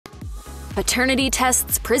Paternity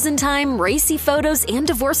tests, prison time, racy photos, and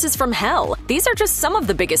divorces from hell. These are just some of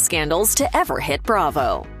the biggest scandals to ever hit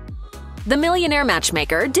Bravo. The Millionaire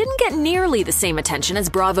Matchmaker didn't get nearly the same attention as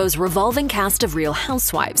Bravo's revolving cast of Real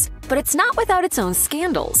Housewives, but it's not without its own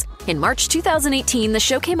scandals. In March 2018, the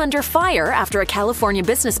show came under fire after a California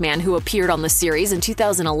businessman who appeared on the series in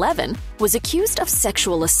 2011 was accused of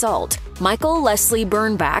sexual assault. Michael Leslie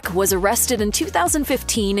Bernbach was arrested in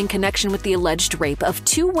 2015 in connection with the alleged rape of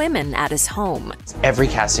 2 women at his home. Every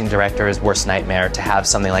casting director's worst nightmare to have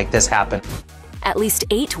something like this happen. At least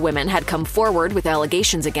 8 women had come forward with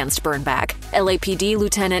allegations against Bernbach. LAPD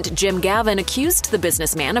Lieutenant Jim Gavin accused the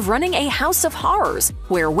businessman of running a house of horrors,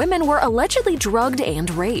 where women were allegedly drugged and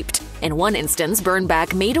raped. In one instance,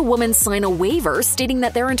 Bernbach made a woman sign a waiver stating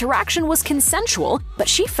that their interaction was consensual, but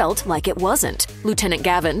she felt like it wasn't. Lieutenant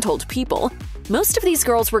Gavin told People, "Most of these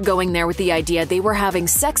girls were going there with the idea they were having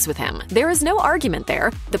sex with him. There is no argument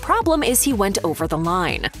there. The problem is he went over the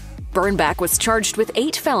line." Bernbach was charged with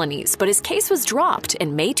 8 felonies, but his case was dropped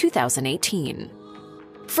in May 2018.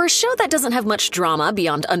 For a show that doesn't have much drama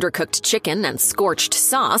beyond undercooked chicken and scorched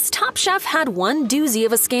sauce, Top Chef had one doozy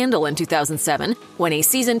of a scandal in 2007 when a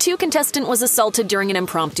Season 2 contestant was assaulted during an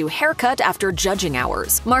impromptu haircut after judging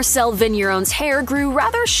hours. Marcel Vigneron's hair grew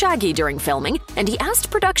rather shaggy during filming, and he asked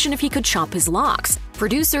production if he could chop his locks.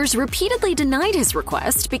 Producers repeatedly denied his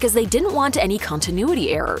request because they didn't want any continuity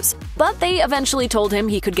errors. But they eventually told him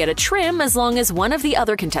he could get a trim as long as one of the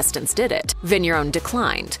other contestants did it. Vigneron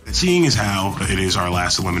declined. Seeing as how it is our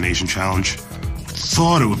last elimination challenge,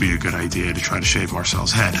 thought it would be a good idea to try to shave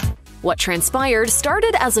Marcel's head. What transpired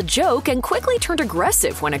started as a joke and quickly turned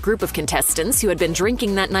aggressive when a group of contestants who had been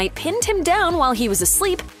drinking that night pinned him down while he was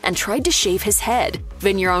asleep and tried to shave his head.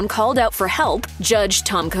 Vigneron called out for help. Judge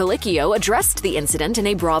Tom Colicchio addressed the incident in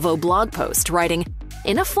a Bravo blog post, writing,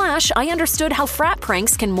 "In a flash, I understood how frat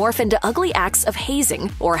pranks can morph into ugly acts of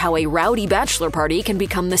hazing, or how a rowdy bachelor party can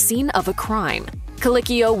become the scene of a crime."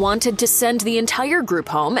 Colicchio wanted to send the entire group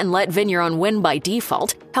home and let Vigneron win by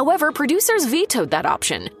default. However, producers vetoed that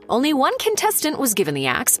option. Only one contestant was given the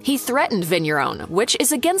axe. He threatened Vigneron, which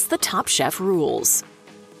is against the Top Chef rules.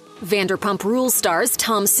 Vanderpump Rules stars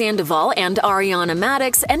Tom Sandoval and Ariana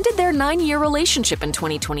Madix ended their 9-year relationship in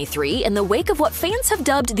 2023 in the wake of what fans have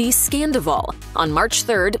dubbed the Scandoval. On March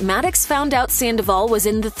 3rd, Madix found out Sandoval was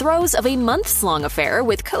in the throes of a months-long affair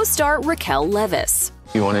with co-star Raquel Leviss.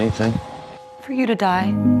 You want anything? For you to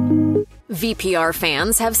die. VPR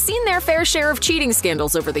fans have seen their fair share of cheating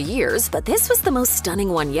scandals over the years, but this was the most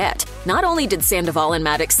stunning one yet. Not only did Sandoval and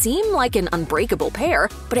Madix seem like an unbreakable pair,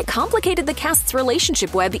 but it complicated the cast's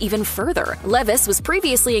relationship web even further. Leviss was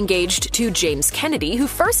previously engaged to James Kennedy, who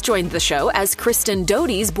first joined the show as Kristen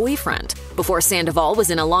Doute's boyfriend. Before Sandoval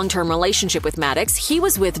was in a long-term relationship with Madix, he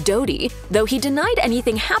was with Doute. Though he denied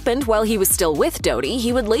anything happened while he was still with Doute,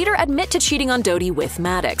 he would later admit to cheating on Doute with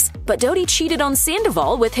Madix. But Doute cheated on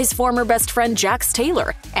Sandoval with his former best friend Jax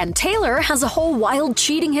Taylor, and Taylor has a whole wild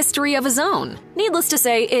cheating history of his own. Needless to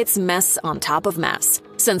say, it's mess on top of mess.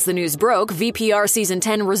 Since the news broke, VPR Season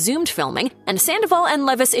 10 resumed filming, and Sandoval and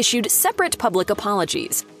Leviss issued separate public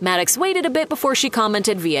apologies. Madix waited a bit before she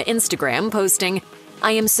commented via Instagram, posting,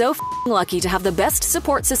 "I am so lucky to have the best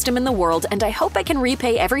support system in the world, and I hope I can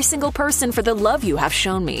repay every single person for the love you have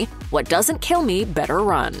shown me. What doesn't kill me better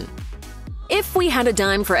run." If we had a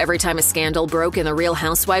dime for every time a scandal broke in the Real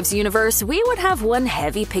Housewives universe, we would have one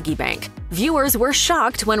heavy piggy bank. Viewers were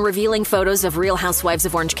shocked when revealing photos of Real Housewives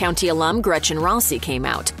of Orange County alum Gretchen Rossi came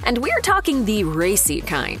out. And we're talking the racy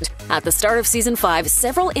kind. At the start of Season 5,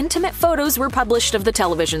 several intimate photos were published of the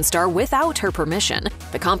television star without her permission.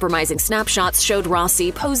 The compromising snapshots showed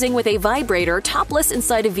Rossi posing with a vibrator topless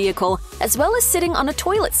inside a vehicle, as well as sitting on a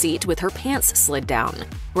toilet seat with her pants slid down.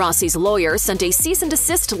 Rossi's lawyer sent a cease and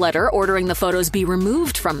desist letter ordering the photos be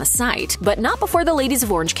removed from the site, but not before the ladies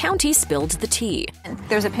of Orange County spilled the tea.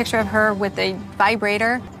 There's a picture of her with a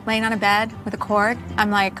vibrator laying on a bed with a cord.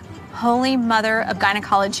 I'm like, holy mother of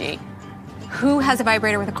gynecology. Who has a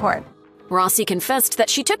vibrator with a cord? Rossi confessed that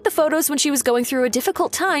she took the photos when she was going through a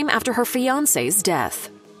difficult time after her fiancé's death.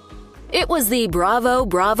 It was the bravo,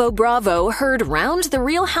 bravo, bravo heard round the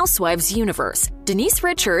Real Housewives universe. Denise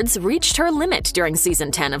Richards reached her limit during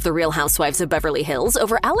Season 10 of The Real Housewives of Beverly Hills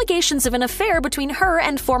over allegations of an affair between her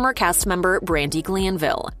and former cast member Brandi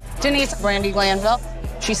Glanville. Denise, Brandi Glanville,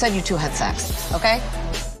 she said you two had sex, okay?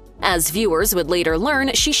 As viewers would later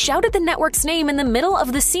learn, she shouted the network's name in the middle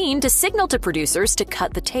of the scene to signal to producers to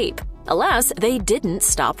cut the tape. Alas, they didn't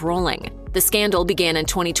stop rolling. The scandal began in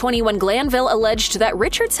 2020 when Glanville alleged that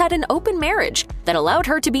Richards had an open marriage that allowed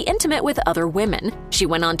her to be intimate with other women. She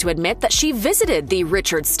went on to admit that she visited the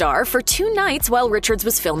Richards star for 2 nights while Richards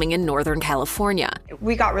was filming in Northern California.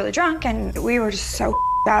 We got really drunk and we were just so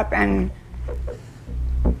up, and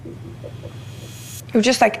it was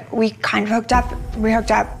just like we kind of hooked up. We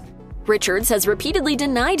hooked up. Richards has repeatedly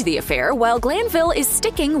denied the affair, while Glanville is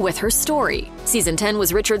sticking with her story. Season 10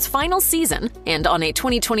 was Richards' final season, and on a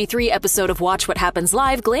 2023 episode of Watch What Happens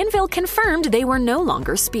Live, Glanville confirmed they were no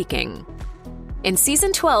longer speaking. In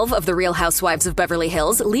Season 12 of The Real Housewives of Beverly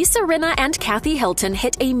Hills, Lisa Rinna and Kathy Hilton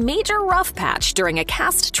hit a major rough patch during a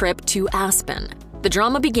cast trip to Aspen. The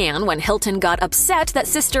drama began when Hilton got upset that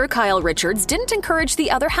sister Kyle Richards didn't encourage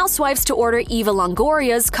the other housewives to order Eva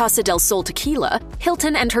Longoria's Casa del Sol tequila.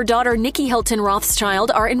 Hilton and her daughter Nicki Hilton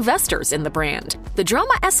Rothschild are investors in the brand. The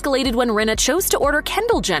drama escalated when Rinna chose to order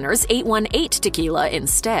Kendall Jenner's 818 tequila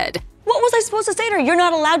instead. What was I supposed to say to her? You're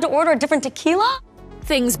not allowed to order a different tequila?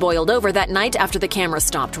 Things boiled over that night after the camera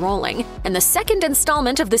stopped rolling. In the second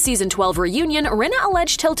installment of the Season 12 reunion, Rinna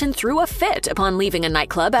alleged Hilton threw a fit upon leaving a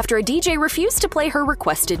nightclub after a DJ refused to play her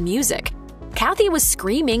requested music. Kathy was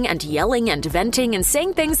screaming and yelling and venting and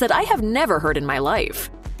saying things that I have never heard in my life.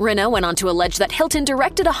 Rinna went on to allege that Hilton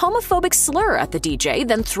directed a homophobic slur at the DJ,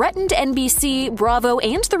 then threatened NBC, Bravo,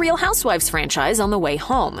 and the Real Housewives franchise on the way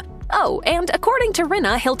home. Oh, and according to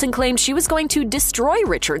Rinna, Hilton claimed she was going to destroy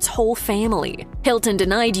Richards' whole family. Hilton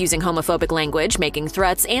denied using homophobic language, making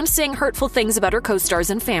threats, and saying hurtful things about her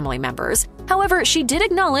co-stars and family members. However, she did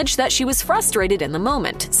acknowledge that she was frustrated in the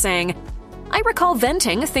moment, saying, "I recall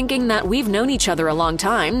venting, thinking that we've known each other a long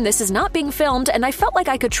time, this is not being filmed, and I felt like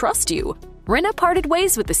I could trust you." Rinna parted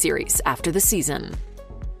ways with the series after the season.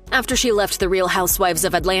 After she left The Real Housewives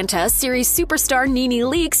of Atlanta, series superstar Nene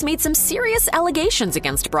Leakes made some serious allegations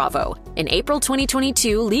against Bravo. In April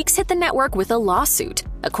 2022, Leakes hit the network with a lawsuit.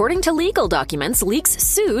 According to legal documents, Leakes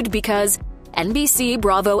sued because NBC,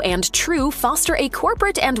 Bravo, and True foster a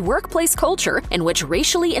corporate and workplace culture in which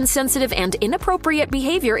racially insensitive and inappropriate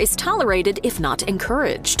behavior is tolerated, if not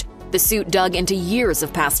encouraged. The suit dug into years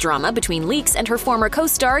of past drama between Leakes and her former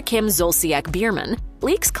co-star Kim Zolciak-Biermann.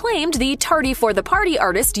 Leakes claimed the tardy for the party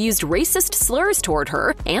artist used racist slurs toward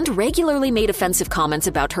her and regularly made offensive comments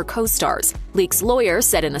about her co-stars. Leakes' lawyer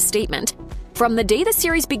said in a statement, "From the day the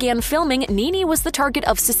series began filming, Nene was the target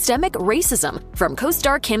of systemic racism from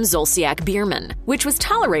co-star Kim Zolciak-Biermann, which was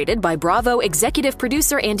tolerated by Bravo executive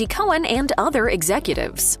producer Andy Cohen and other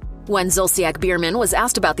executives." When Zolciak-Biermann was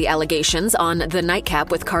asked about the allegations on The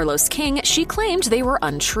Nightcap with Carlos King, she claimed they were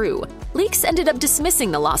untrue. Leakes ended up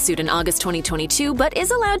dismissing the lawsuit in August 2022, but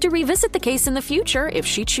is allowed to revisit the case in the future if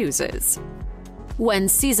she chooses. When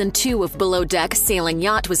Season 2 of Below Deck Sailing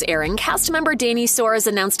Yacht was airing, cast member Dani Soares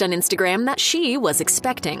announced on Instagram that she was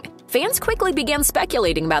expecting. Fans quickly began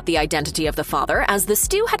speculating about the identity of the father, as the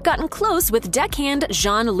stew had gotten close with deckhand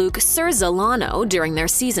Jean-Luc Cerzolano during their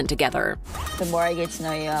season together. The more I get to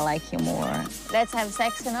know you, I like you more. Let's have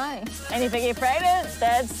sex tonight. And if I get pregnant,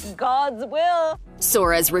 that's God's will.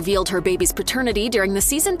 Soares revealed her baby's paternity during the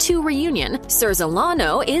Season 2 reunion.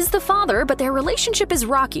 Cerzolano is the father, but their relationship is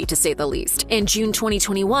rocky, to say the least. In June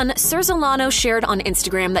 2021, Cerzolano shared on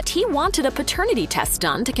Instagram that he wanted a paternity test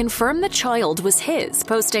done to confirm the child was his,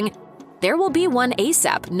 posting, "There will be one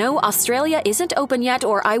ASAP. No, Australia isn't open yet,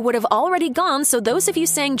 or I would have already gone, so those of you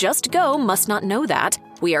saying just go must not know that.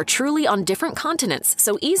 We are truly on different continents,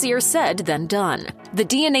 so easier said than done." The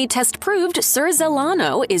DNA test proved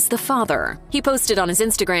Cerzolano is the father. He posted on his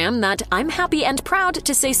Instagram that, "I'm happy and proud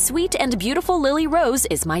to say sweet and beautiful Lily Rose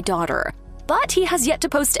is my daughter." But he has yet to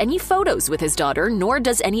post any photos with his daughter, nor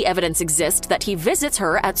does any evidence exist that he visits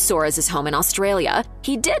her at Soares' home in Australia.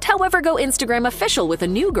 He did, however, go Instagram official with a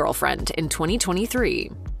new girlfriend in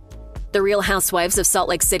 2023. The Real Housewives of Salt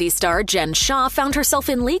Lake City star Jen Shah found herself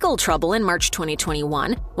in legal trouble in March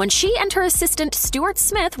 2021 when she and her assistant Stuart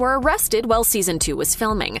Smith were arrested while Season 2 was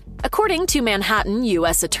filming. According to Manhattan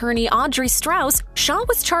U.S. Attorney Audrey Strauss, Shah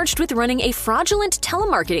was charged with running a fraudulent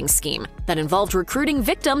telemarketing scheme that involved recruiting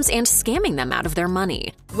victims and scamming them out of their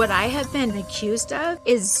money. What I have been accused of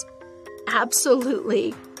is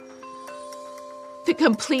absolutely the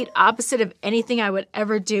complete opposite of anything I would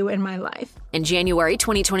ever do in my life. In January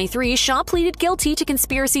 2023, Shah pleaded guilty to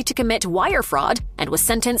conspiracy to commit wire fraud and was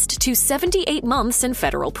sentenced to 78 months in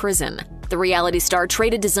federal prison. The reality star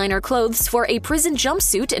traded designer clothes for a prison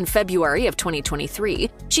jumpsuit in February of 2023.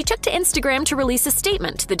 She took to Instagram to release a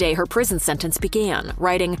statement the day her prison sentence began,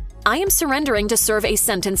 writing, "I am surrendering to serve a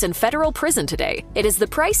sentence in federal prison today. It is the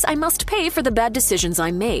price I must pay for the bad decisions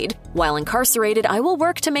I made. While incarcerated, I will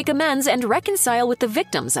work to make amends and reconcile with the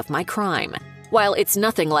victims of my crime." While it's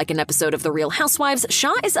nothing like an episode of The Real Housewives,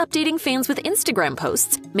 Shaw is updating fans with Instagram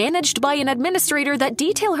posts managed by an administrator that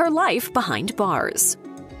detail her life behind bars.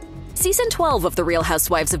 Season 12 of The Real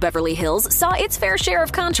Housewives of Beverly Hills saw its fair share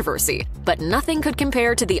of controversy, but nothing could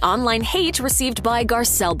compare to the online hate received by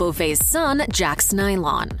Garcelle Beauvais' son, Jax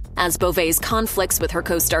Nylon. As Beauvais' conflicts with her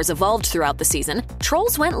co-stars evolved throughout the season,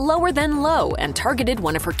 trolls went lower than low and targeted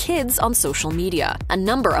one of her kids on social media. A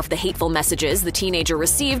number of the hateful messages the teenager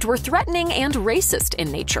received were threatening and racist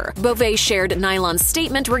in nature. Beauvais shared Nylon's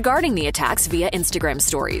statement regarding the attacks via Instagram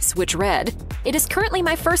stories, which read, "It is currently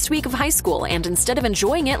my first week of high school, and instead of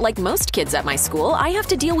enjoying it like most kids at my school, I have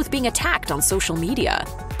to deal with being attacked on social media."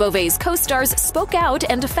 Beauvais' co-stars spoke out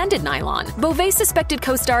and defended Nylon. Beauvais suspected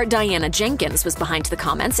co-star Diana Jenkins was behind the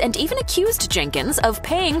comments and even accused Jenkins of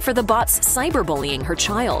paying for the bots cyberbullying her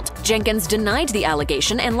child. Jenkins denied the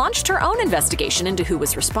allegation and launched her own investigation into who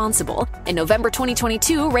was responsible. In November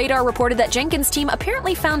 2022, Radar reported that Jenkins' team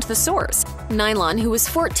apparently found the source. Nylon, who was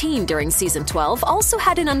 14 during season 12, also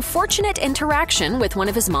had an unfortunate interaction with one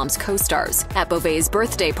of his mom's co-stars. At Beauvais'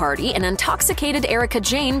 birthday party, an intoxicated Erica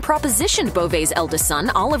Jane propositioned Beauvais' eldest son,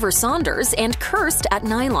 Oliver Saunders, and cursed at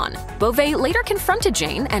Nylon. Beauvais later confronted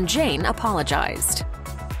Jane, and Jane apologized.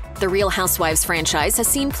 The Real Housewives franchise has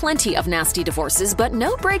seen plenty of nasty divorces, but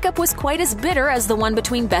no breakup was quite as bitter as the one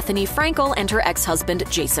between Bethany Frankel and her ex-husband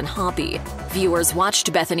Jason Hoppy. Viewers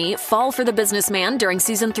watched Bethany fall for the businessman during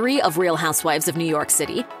season 3 of Real Housewives of New York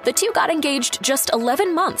City. The two got engaged just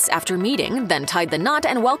 11 months after meeting, then tied the knot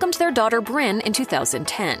and welcomed their daughter Brynn in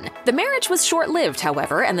 2010. The marriage was short-lived,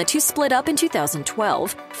 however, and the two split up in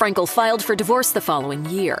 2012. Frankel filed for divorce the following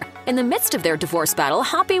year. In the midst of their divorce battle,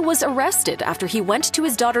 Hoppy was arrested after he went to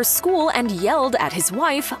his daughter's school and yelled at his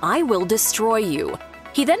wife, "I will destroy you."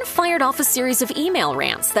 He then fired off a series of email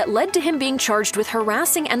rants that led to him being charged with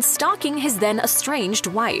harassing and stalking his then estranged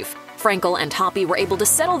wife. Frankel and Hoppy were able to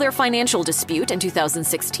settle their financial dispute in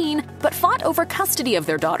 2016, but fought over custody of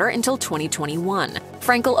their daughter until 2021.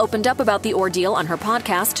 Frankel opened up about the ordeal on her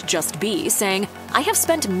podcast, Just Be, saying, "I have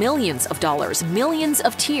spent millions of dollars, millions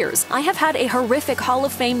of tears. I have had a horrific Hall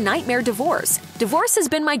of Fame nightmare divorce. Divorce has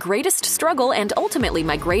been my greatest struggle and ultimately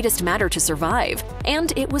my greatest matter to survive.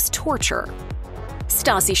 And it was torture."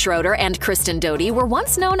 Stassi Schroeder and Kristen Doute were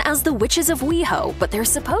once known as the Witches of Weho, but their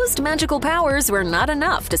supposed magical powers were not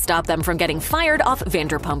enough to stop them from getting fired off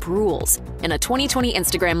Vanderpump Rules. In a 2020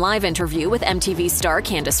 Instagram Live interview with MTV star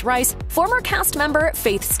Candace Rice, former cast member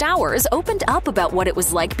Faith Stowers opened up about what it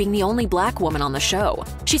was like being the only black woman on the show.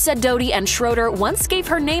 She said Doute and Schroeder once gave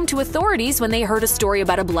her name to authorities when they heard a story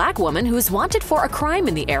about a black woman who was wanted for a crime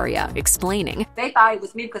in the area, explaining, "They thought it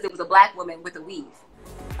was me because it was a black woman with a weave."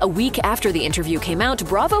 A week after the interview came out,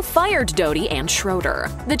 Bravo fired Doute and Schroeder.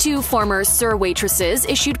 The two former Sir waitresses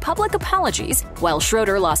issued public apologies. While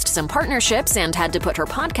Schroeder lost some partnerships and had to put her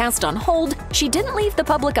podcast on hold, she didn't leave the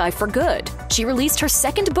public eye for good. She released her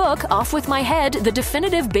second book, Off With My Head, the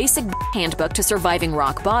definitive basic handbook to surviving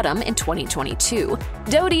rock bottom, in 2022.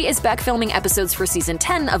 Doute is back filming episodes for season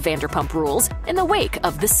 10 of Vanderpump Rules in the wake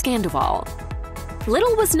of the Scandoval.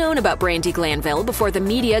 Little was known about Brandi Glanville before the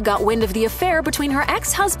media got wind of the affair between her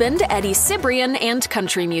ex-husband, Eddie Cibrian, and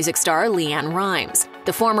country music star Leanne Rimes.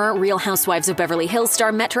 The former Real Housewives of Beverly Hills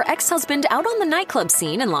star met her ex-husband out on the nightclub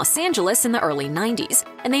scene in Los Angeles in the early 90s,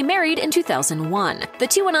 and they married in 2001. The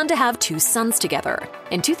two went on to have 2 sons together.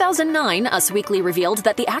 In 2009, Us Weekly revealed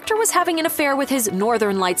that the actor was having an affair with his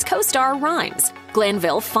Northern Lights co-star Rimes.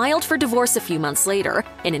 Glanville filed for divorce a few months later.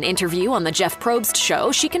 In an interview on the Jeff Probst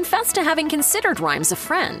show, she confessed to having considered Rimes a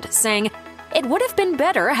friend, saying, "It would have been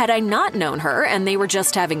better had I not known her and they were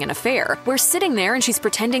just having an affair. We're sitting there and she's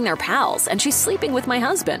pretending they're pals and she's sleeping with my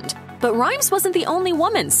husband." But Rimes wasn't the only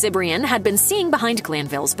woman Cibrian had been seeing behind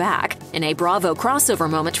Glanville's back. In a Bravo crossover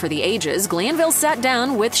moment for the ages, Glanville sat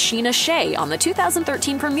down with Sheena Shea on the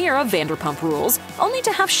 2013 premiere of Vanderpump Rules, only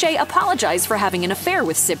to have Shea apologize for having an affair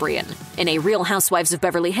with Cibrian. In a Real Housewives of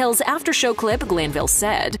Beverly Hills after-show clip, Glanville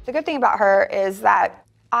said, "The good thing about her is that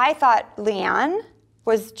I thought Leanne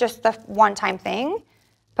was just the one-time thing,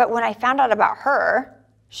 but when I found out about her,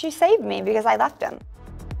 she saved me because I left him."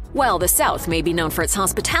 While the South may be known for its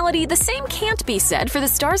hospitality, the same can't be said for the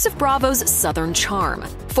stars of Bravo's Southern charm.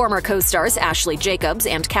 Former co-stars Ashley Jacobs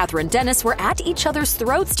and Catherine Dennis were at each other's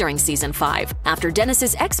throats during season 5, after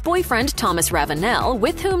Dennis's ex-boyfriend Thomas Ravenel,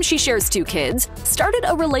 with whom she shares 2 kids, started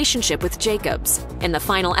a relationship with Jacobs. In the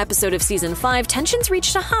final episode of season 5, tensions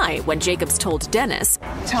reached a high when Jacobs told Dennis,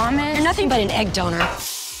 "Thomas, you're nothing but an egg donor."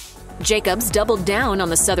 Jacobs doubled down on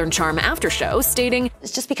the Southern charm after show, stating,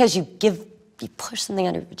 "It's just because you push something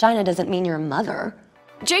on your vagina doesn't mean you're a mother."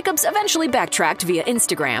 Jacobs eventually backtracked via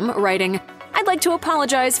Instagram, writing, I'd like to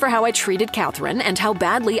apologize for how I treated Catherine and how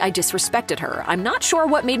badly I disrespected her. I'm not sure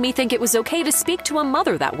what made me think it was okay to speak to a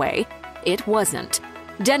mother that way. It wasn't.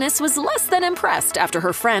 Dennis was less than impressed after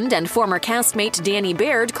her friend and former castmate Danny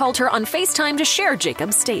Baird called her on FaceTime to share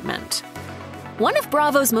Jacob's statement. One of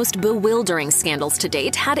Bravo's most bewildering scandals to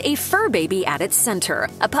date had a fur baby at its center.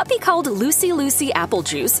 A puppy called Lucy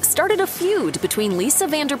Applejuice started a feud between Lisa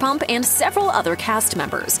Vanderpump and several other cast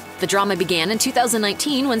members. The drama began in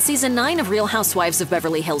 2019 when season 9 of Real Housewives of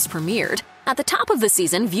Beverly Hills premiered. At the top of the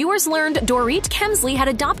season, viewers learned Dorit Kemsley had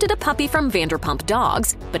adopted a puppy from Vanderpump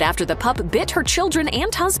Dogs, but after the pup bit her children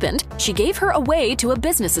and husband, she gave her away to a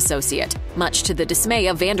business associate. Much to the dismay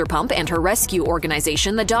of Vanderpump and her rescue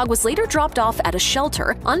organization, the dog was later dropped off at a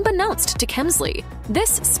shelter, unbeknownst to Kemsley.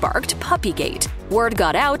 This sparked Puppygate. Word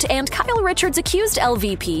got out, and Kyle Richards accused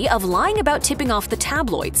LVP of lying about tipping off the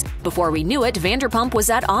tabloids. Before we knew it, Vanderpump was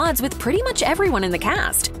at odds with pretty much everyone in the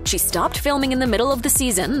cast. She stopped filming in the middle of the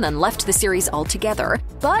season, then left the series altogether.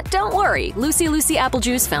 But don't worry, Lucy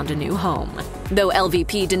Applejuice found a new home. Though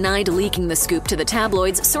LVP denied leaking the scoop to the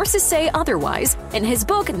tabloids, sources say otherwise. In his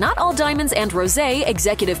book, Not All Diamonds and Rosé,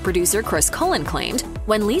 executive producer Chris Cullen claimed,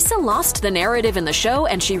 when Lisa lost the narrative in the show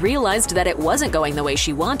and she realized that it wasn't going the way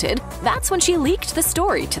she wanted, that's when she leaked the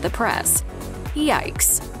story to the press.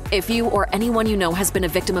 Yikes. If you or anyone you know has been a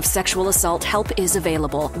victim of sexual assault, help is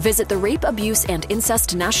available. Visit the Rape, Abuse, and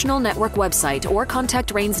Incest National Network website or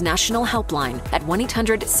contact RAIN's National Helpline at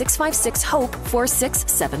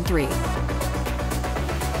 1-800-656-HOPE-4673.